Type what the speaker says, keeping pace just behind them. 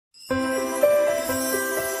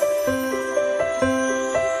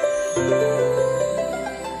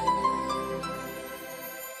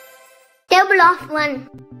1.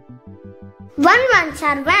 1 ones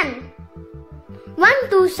are 1. 1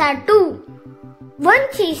 twos are 2. 1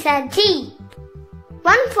 threes are 3.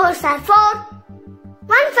 1 fours are 4.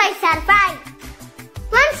 1 fives are 5.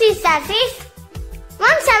 1 sixes are 6.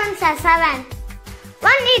 1 sevens are 7.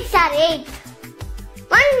 1 eights are 8.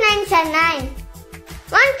 1 nines are 9.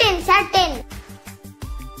 1 tens are 10.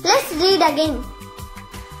 Let's read again.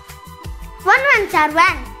 1 ones are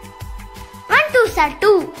 1. 1 twos are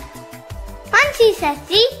 2. 1 threes are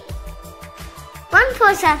 3. 1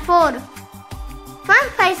 fours are 4. 1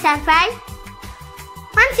 fives are 5.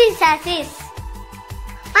 1 sixes are 6.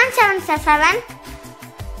 1 sevens are 7.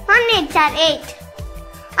 1 eights are 8.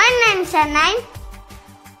 1 nines are 9.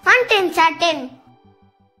 1 tens are 10.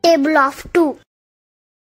 Table of 2.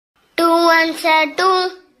 2 ones are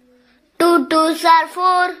 2. 2 twos are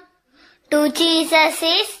 4. 2 threes are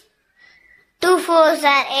 6. 2 fours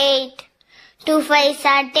are 8. 2 fives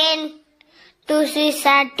are 10. 2 sixes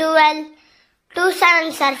are 12. 2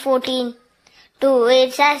 sevens are 14. 2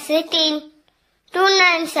 eights are 16. 2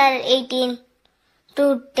 nines are 18.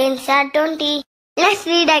 2 tens are 20. Let's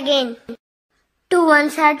read again. 2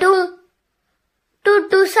 ones are 2. 2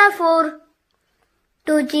 twos are 4.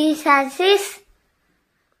 2 threes are 6.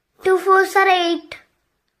 2 fours are 8.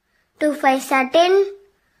 2 fives are 10.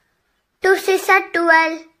 2 sixes are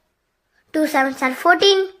 12. 2 sevens are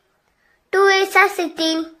 14. 2 eights are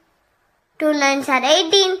 16. 2 nines are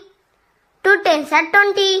 18. 2 tens are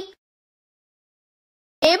 20.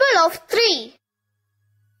 Table of 3.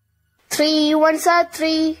 3 ones are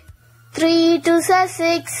 3. 3 twos are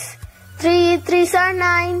 6. 3 threes are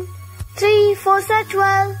 9. 3 fours are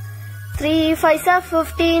 12. 3 fives are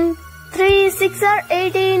 15. 3 sixes are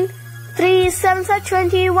 18. 3 sevens are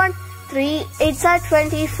 21. 3 eights are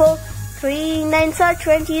 24. 3 nines are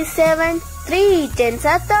 27. 3 tens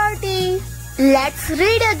are 30. Let's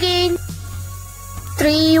read again.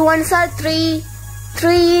 3 ones are 3.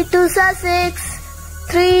 3 twos are 6.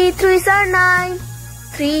 3 threes are 9.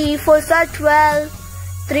 3 fours are 12.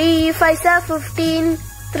 3 fives are 15.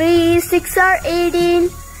 3 sixes are 18.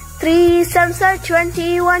 3 sevens are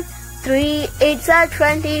 21. 3 eights are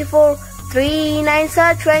 24. 3 nines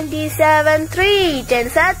are 27. 3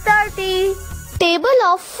 tens are 30. Table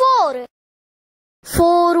of 4.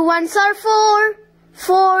 4 ones are 4.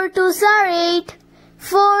 4 twos are 8.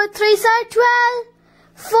 4 threes are 12.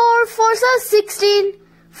 4 fours are 16.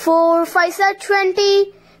 4 fives are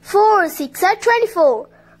 20. 4 sixes are 24.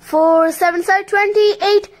 4 sevens are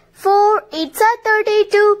 28. 4 eights are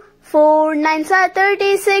 32. 4 nines are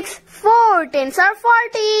 36. 4 tens are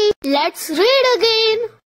 40. Let's read again.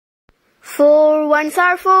 4 ones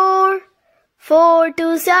are 4. 4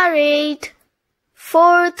 twos are 8.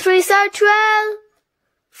 4 threes are 12.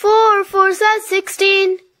 4 fours are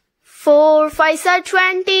 16. 4 fives are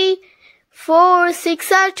 20. 4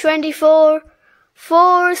 sixes are 24.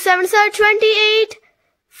 4 sevens are 28.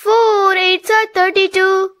 4 eights are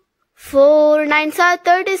 32. 4 nines are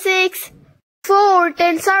 36. 4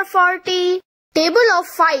 tens are 40. Table of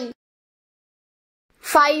 5.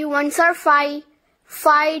 5 ones are 5.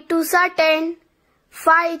 5 twos are 10.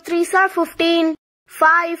 5 threes are 15.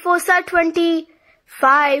 5 fours are 20.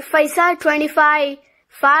 5 fives are 25.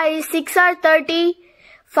 5 sixes are 30.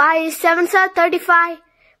 5 sevens are 35.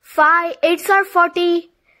 5 eights are 40.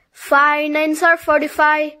 5 nines are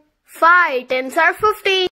 45. 5 tens are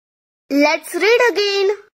 50. Let's read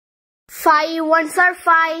again. 5 ones are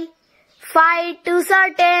 5. 5 twos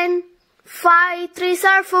are 10. 5 threes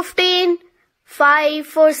are 15. 5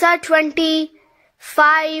 fours are 20.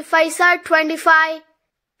 5 fives are 25.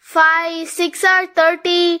 5 sixes are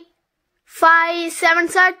 30. 5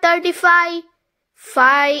 sevens are 35.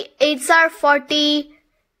 5 eights are 40.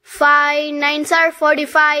 5 nines are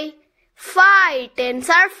 45. 5 tens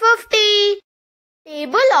are 50.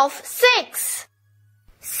 Table of 6.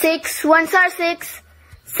 6 ones are 6.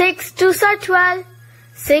 6 twos are 12.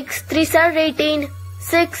 6 threes are 18.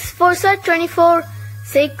 6 fours are 24.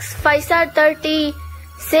 6 fives are 30.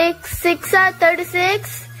 6 sixes are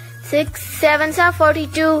 36. 6 sevens are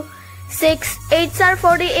 42. 6 eights are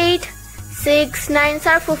 48. 6 nines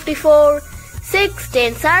are 54. 6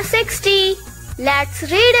 tens are 60. Let's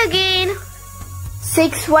read again.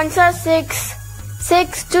 6 ones are 6.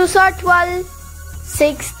 6 twos are 12.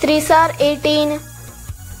 6 threes are 18.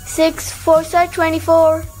 6 fours are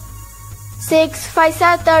 24. 6 fives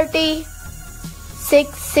are 30.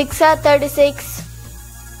 6 sixes are 36.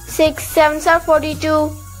 6 sevens are 42.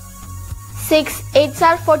 6 eights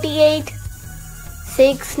are 48.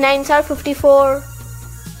 6 nines are 54.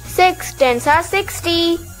 6 tens are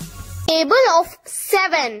 60. Table of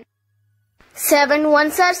 7. 7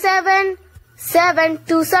 ones are 7. 7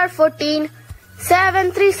 twos are 14.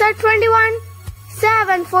 7 3s are 21,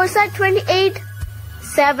 7 4s are 28,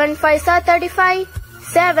 7 5s are 35,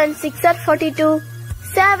 7 6s are 42,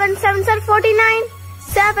 7 7s are 49,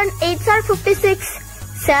 7 8s are 56,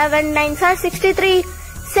 7 9s are 63,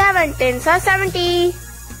 7 10s are 70.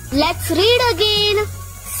 Let's read again.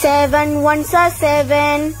 7 1s are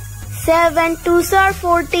 7, 7 2s are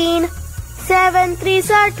 14, 7 3s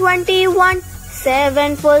are 21,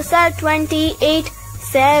 7 4s are 28,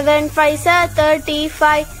 7 5s are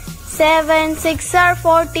 35, 7 6s are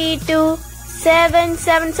 42, 7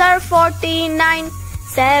 7s are 49,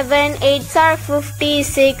 7 8s are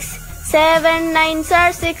 56, 7 9s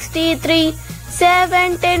are 63,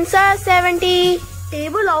 7 10s are 70.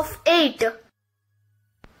 Table of 8.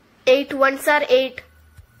 8 1s are 8,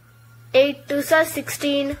 8 2s are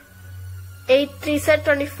 16, 8 3s are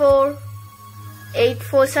 24, 8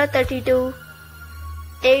 4s are 32,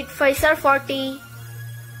 8 5s are 40,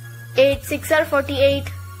 8 6s are 48,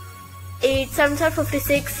 8 7s are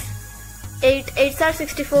 56, 8 8s are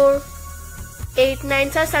 64, 8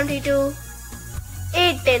 9s are 72,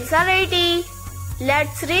 8 10s are 80.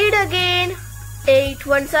 Let's read again. 8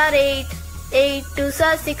 1s are 8, 8 2s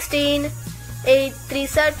are 16, 8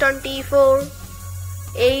 3s are 24,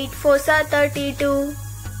 8 4s are 32,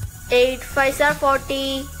 8 5s are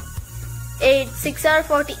 40, 8 6s are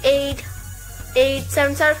 48, 8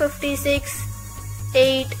 7s are 56,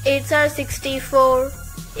 8 8s are 64,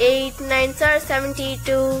 8 9s are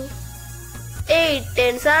 72, 8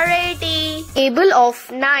 10s are 80. Table of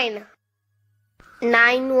 9.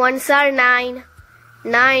 9 1s are 9,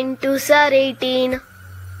 9 2s are 18,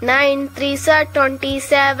 9 3s are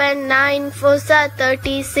 27, 9 4s are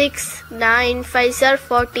 36, 9 5s are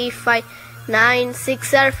 45, 9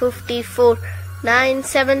 6s are 54, 9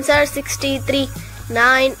 7s are 63,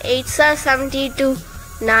 9 8s are 72,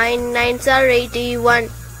 9 9s are 81,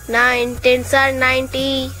 9 10s are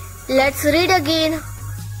 90. Let's read again.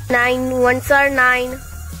 9 1s are 9,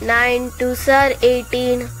 9 2s are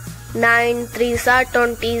 18, 9 3s are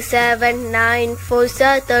 27, 9 4s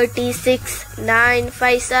are 36, 9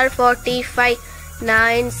 5s are 45,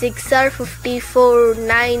 9 6s are 54,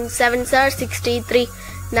 9 7s are 63,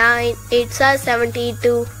 9 8s are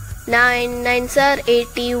 72, 9 9s are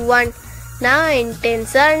 81, 9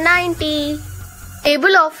 10s are 90.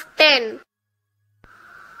 Table of 10.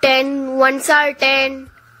 10 1s are 10,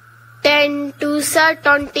 10 2s are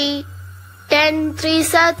 20, 10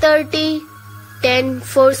 3s are 30, 10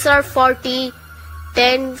 4s are 40,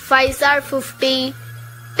 10 5s are 50,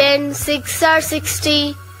 10 6s are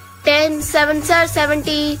 60, 10 7s are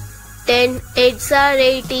 70, 10 8s are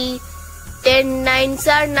 80, 10 9s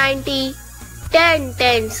are 90, 10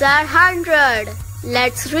 10s are 100.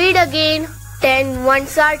 Let's read again. 10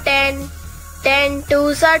 1s are 10, 10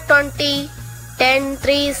 2s are 20, 10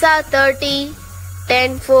 3s are 30,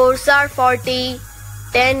 10 4s are 40,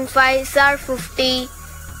 10 5s are 50,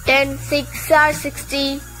 10 6s are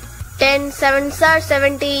 60, 10 7s are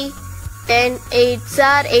 70, 10 8s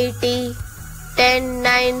are 80, 10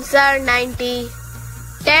 9s are 90,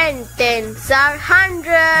 10 10s are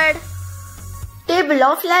 100. Table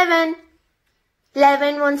of 11.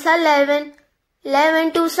 11 1s are 11,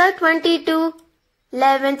 11 2s are 22,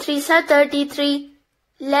 11 3s are 33,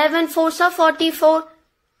 11 4s are 44,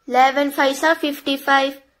 11 5s are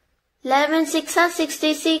 55, 11 6s are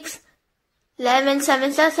 66, 11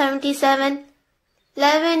 7s are 77,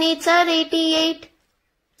 11 8s are 88,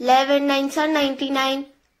 11 9s are 99,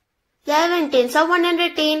 11 10s are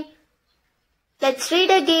 110. Let's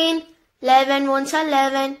read again. 11 1s are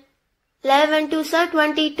 11, 11 2s are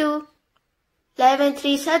 22, 11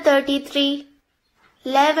 3s are 33,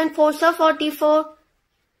 11 4s are 44,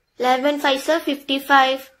 11 5s are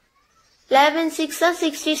 55, 11 6s are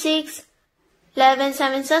 66, 11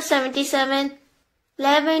 7s are 77,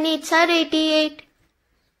 11 8s are 88,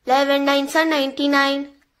 11 9s are 99,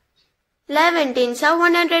 11 10s are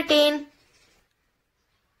 110.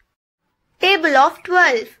 Table of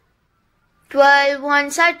 12. 12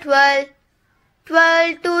 1s are 12,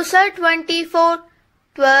 12 2s are 24,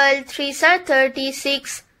 12 3s are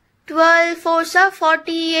 36, 12 4s are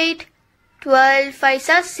 48, 12 5s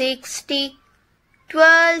are 60,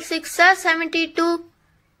 12 6s are 72,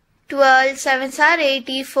 12 7s are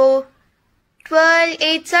 84, 12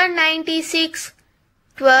 8s are 96,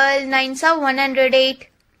 12 9s are 108,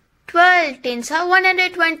 12 10s are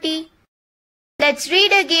 120. Let's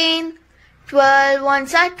read again. 12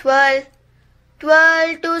 1s are 12,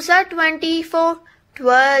 12 2s are 24,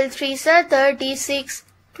 12 3s are 36,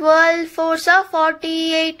 12 4s are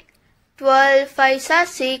 48, 12 5s are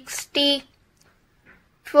 60,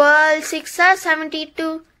 12 6s are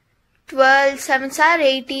 72, 12 7s are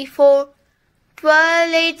 84,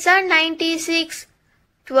 12 8s are 96.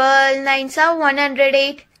 12 9s are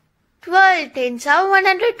 108. 12 10s are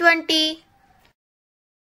 120.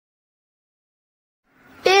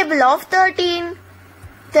 Table of 13.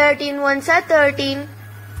 13 1s are 13.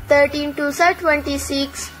 13 2s are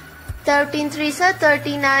 26. 13 3s are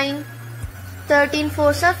 39. 13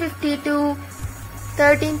 4s are 52.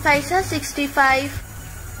 13 5s are 65.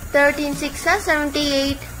 13 6s are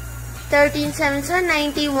 78. 13 7s are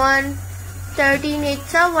 91. 13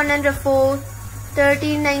 8s are 104.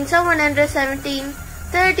 13 9s are 117.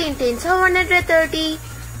 13 10s are 130.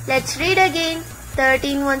 Let's read again.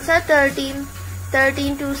 13 1s are 13.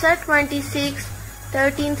 13 2s are 26.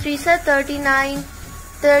 13 3s are 39.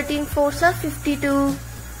 13 4s are 52.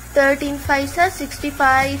 13 5s are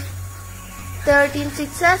 65. 13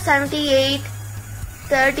 6s are 78.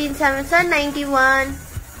 13 7s are 91.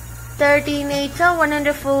 13 8s are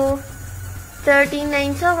 104. 13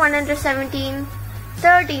 9s are 117.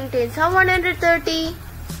 13 10s are 130.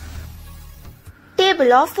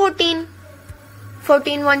 Table of 14.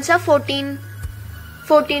 14 1s are 14.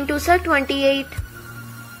 14 2s are 28.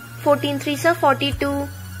 14 3s are 42.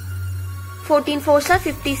 14 4s are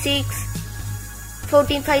 56.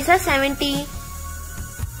 14 5s are 70.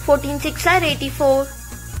 14 6s are 84.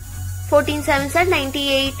 14 7s are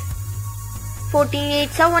 98. 14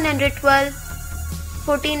 8s are 112.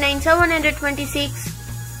 14 9s are 126.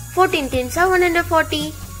 14 10s are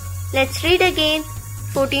 140. Let's read again.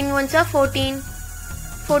 14 1s are 14.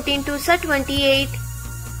 14 2s are 28.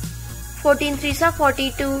 14 3s are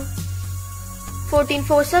 42. 14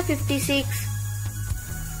 4s are 56.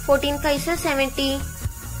 14 5s are 70.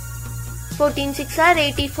 14 6s are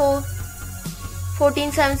 84.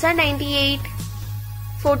 14 7s are 98.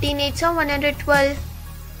 14 8s are 112.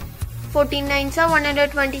 14 9s are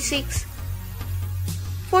 126.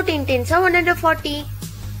 14 10s are 140.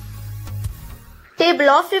 Table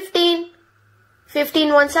of 15. 15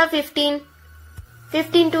 1s are 15.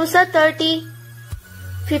 15 2s are 30.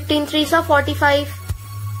 15 3s are 45.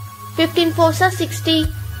 15 4s are 60.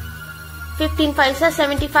 15 5s are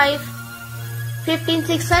 75. 15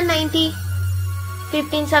 6s are 90.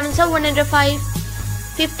 15 7s are 105.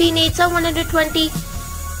 15 8s are 120.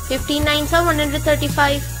 15 9s are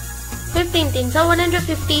 135. 15 10s are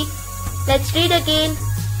 150. Let's read again.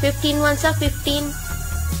 15 1s are 15.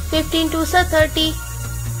 15 2s are 30.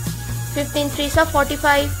 15 3s are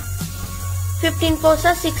 45. 15 4s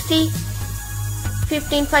are 60.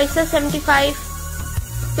 15 5s are 75.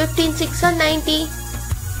 15 6s are 90.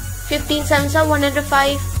 15 7s are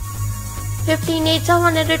 105. 15 8s are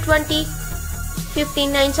 120.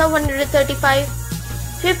 15 9s are 135.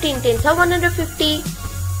 15 10s are 150.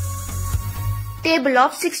 Table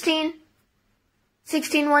of 16.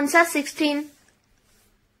 16 1s are 16.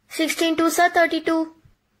 16 2s are 32.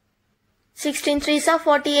 16 3s are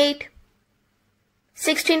 48.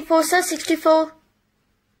 16 4s are 64.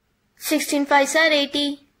 16 5s are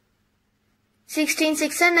 80. 16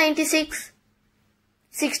 6s are 96.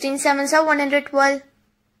 16 7s are 112.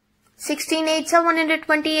 16 8s are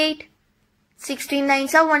 128. 16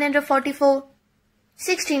 9s are 144.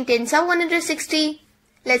 16 10s are 160.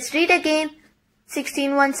 Let's read again.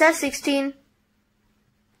 16 1s are 16.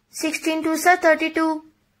 16 2s are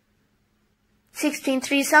 32. 16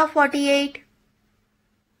 3s are 48.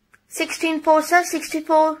 16 4s are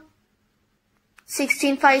 64.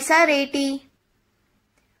 16 5s are 80.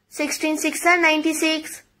 16 6s are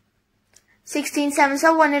 96. 16 7s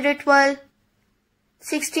are 112.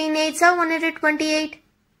 16 8s are 128.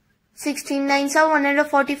 16 9s are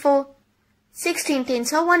 144. 16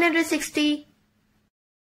 10s are 160.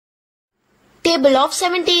 Table of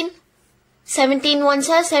 17. 17 1s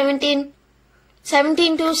are 17.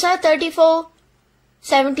 17 2s are 34.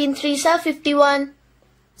 17 3s are 51.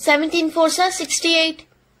 17 4s are 68.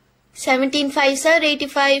 17 5s are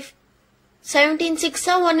 85. 17 6s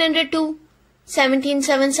are 102. 17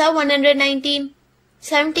 7s are 119.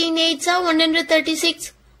 17 8s are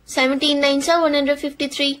 136. 17 9s are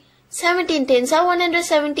 153. 17 10s are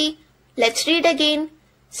 170. Let's read again.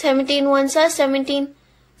 17 1s are 17.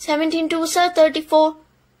 17 2s are 34.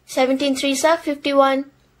 17 3s are 51.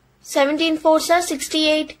 17 4s are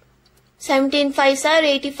 68. 17 5s are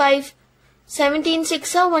 85. 17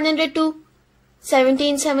 6s are 102.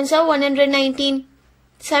 17 7s are 119.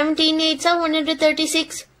 17 8s are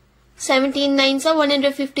 136. 17 9s are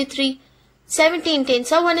 153. 17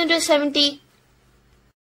 10s are 170.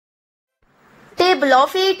 Table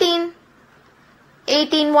of 18.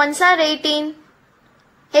 18 1s are 18.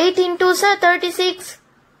 18 2s are 36.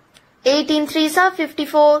 18 3s are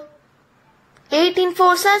 54. 18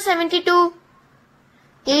 4s are 72.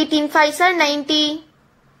 18 5s are 90.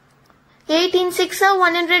 18 6 are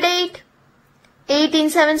 108. 18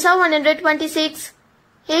 7 are 126.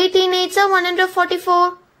 18 8 are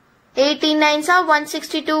 144. 18 9 are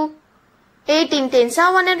 162. 18 10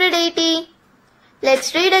 are 180.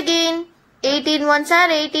 Let's read again. 18 1s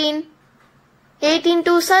are 18. 18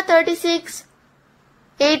 2s are 36.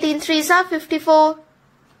 18 3s are 54.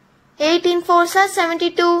 18 4s are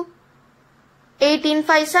 72. 18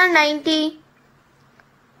 5s are 90.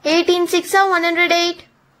 18 6 are 108.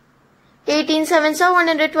 18 7s are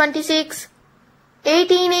 126.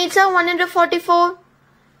 18 8s are 144.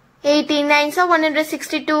 18 9s are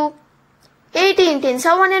 162. 18 10s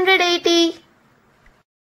are 180.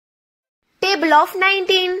 Table of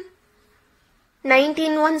 19.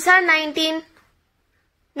 19 1s are 19.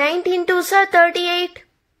 19 2s are 38.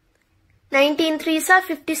 19 3s are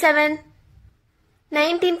 57.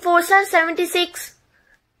 19 4s are 76.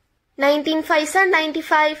 19 5s are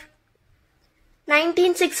 95.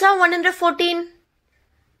 19 6 are 114.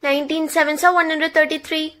 19 7s are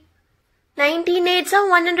 133. 19 8s are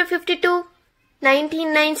 152.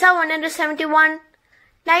 19 9s are 171.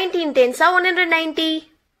 19 10s are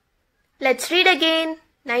 190. Let's read again.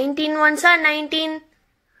 19 1s are 19.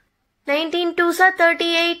 19 2s are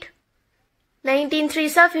 38. 19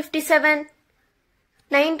 3s are 57.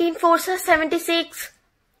 19 4s are 76.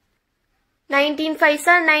 19 5s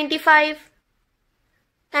are 95.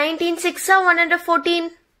 19 6 are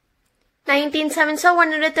 114. 19 7s are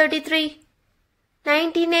 133.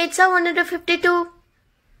 19 8s are 152.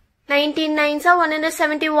 19 9s are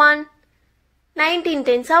 171. 19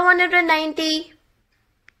 10s are 190.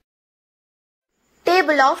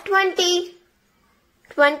 Table of 20.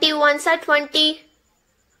 20 1s are 20.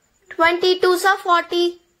 20 2s are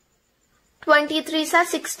 40. 20 3s are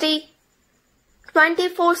 60. 20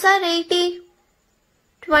 4s are 80.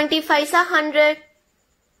 20 5s are 100.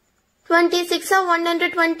 26 are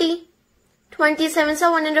 120. 27s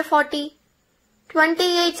are 140.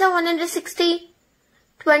 28s are 160.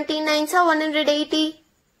 29s are 180.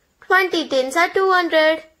 20 10s are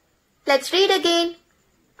 200. Let's read again.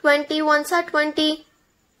 20 1s are 20.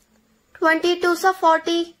 20 2s are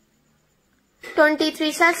 40.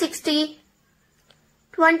 23s are 60.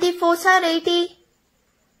 24s are 80.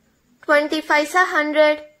 25s are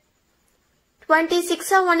 100.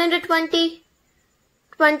 26 are 120.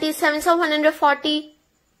 27s are 140.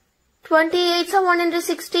 28s are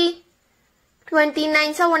 160.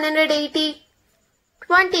 29s are 180.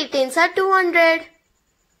 20 10s are 200.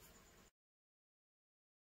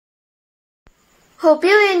 Hope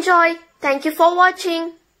you enjoy. Thank you for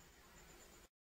watching.